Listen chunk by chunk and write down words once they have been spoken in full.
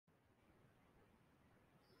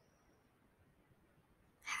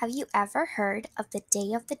Have you ever heard of the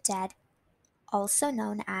Day of the Dead, also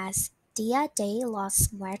known as Dia de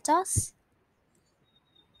los Muertos?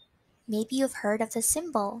 Maybe you've heard of the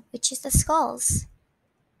symbol, which is the skulls.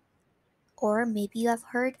 Or maybe you have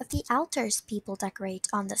heard of the altars people decorate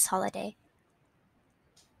on this holiday.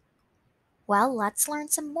 Well, let's learn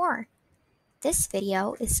some more. This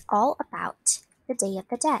video is all about the Day of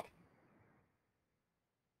the Dead.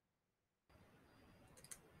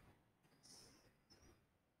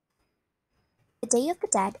 The Day of the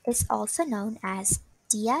Dead is also known as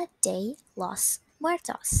Dia de los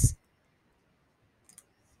Muertos.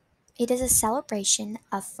 It is a celebration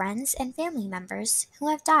of friends and family members who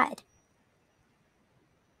have died.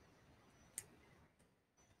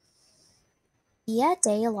 Dia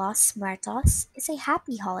de los Muertos is a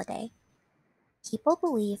happy holiday. People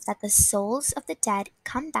believe that the souls of the dead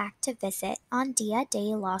come back to visit on Dia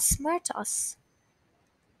de los Muertos.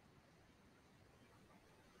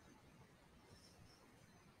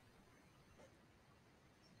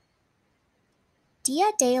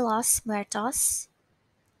 Dia de los Muertos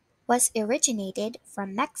was originated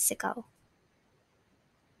from Mexico.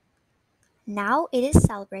 Now it is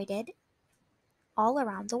celebrated all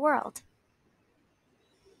around the world.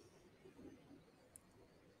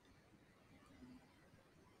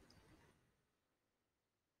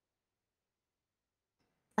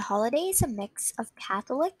 The holiday is a mix of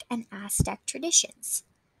Catholic and Aztec traditions.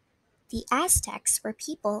 The Aztecs were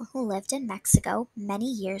people who lived in Mexico many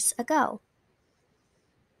years ago.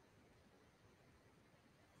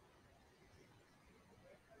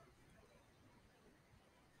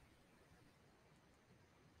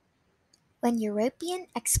 When European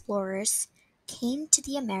explorers came to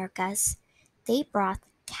the Americas, they brought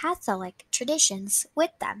Catholic traditions with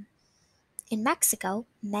them. In Mexico,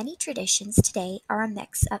 many traditions today are a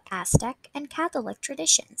mix of Aztec and Catholic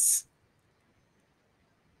traditions.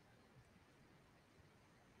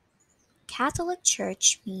 Catholic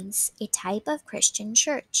Church means a type of Christian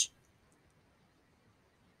church.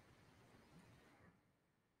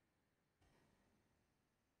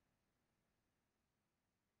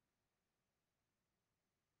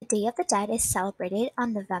 The Day of the Dead is celebrated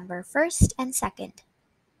on November 1st and 2nd.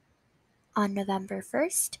 On November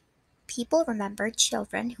 1st, people remember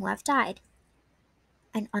children who have died.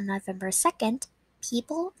 And on November 2nd,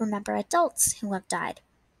 people remember adults who have died.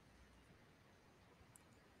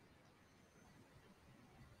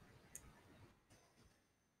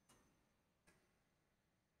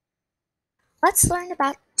 Let's learn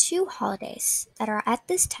about two holidays that are at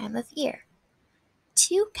this time of year.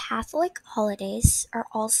 Two Catholic holidays are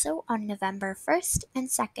also on November 1st and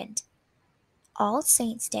 2nd. All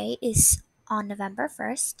Saints' Day is on November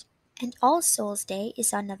 1st, and All Souls' Day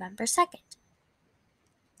is on November 2nd.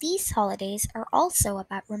 These holidays are also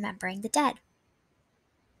about remembering the dead.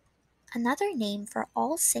 Another name for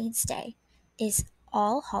All Saints' Day is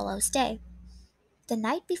All Hallows' Day. The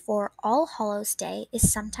night before All Hallows' Day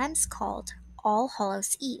is sometimes called All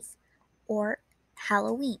Hallows' Eve or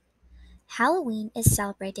Halloween. Halloween is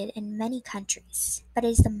celebrated in many countries, but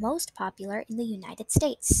is the most popular in the United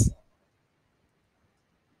States.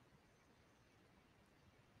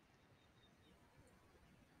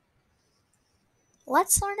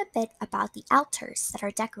 Let's learn a bit about the altars that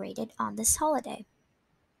are decorated on this holiday.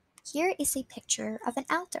 Here is a picture of an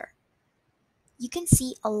altar. You can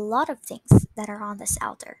see a lot of things that are on this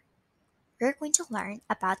altar. We're going to learn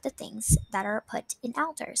about the things that are put in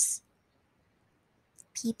altars.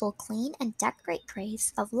 People clean and decorate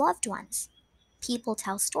graves of loved ones. People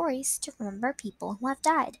tell stories to remember people who have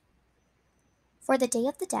died. For the Day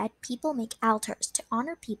of the Dead, people make altars to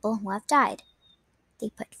honor people who have died. They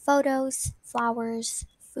put photos, flowers,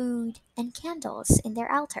 food, and candles in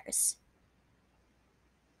their altars.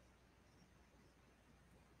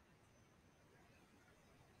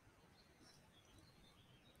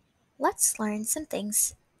 Let's learn some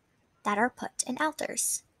things that are put in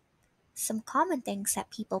altars. Some common things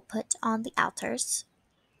that people put on the altars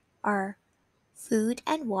are food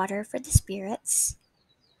and water for the spirits,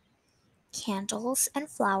 candles and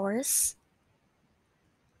flowers,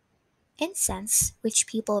 incense, which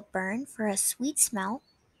people burn for a sweet smell,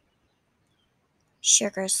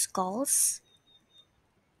 sugar skulls,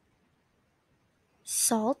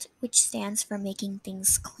 salt, which stands for making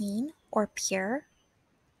things clean or pure,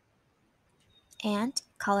 and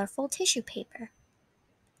colorful tissue paper.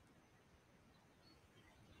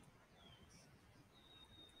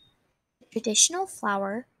 The traditional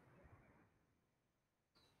flower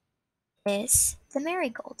is the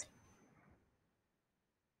marigold.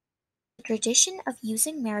 The tradition of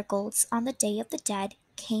using marigolds on the Day of the Dead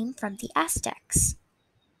came from the Aztecs.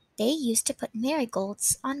 They used to put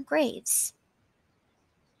marigolds on graves.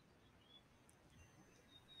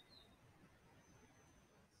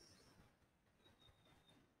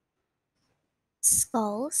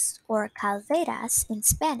 Skulls, or calaveras in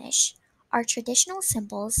Spanish, are traditional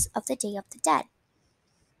symbols of the Day of the Dead.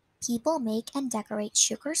 People make and decorate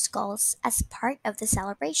sugar skulls as part of the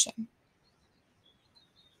celebration.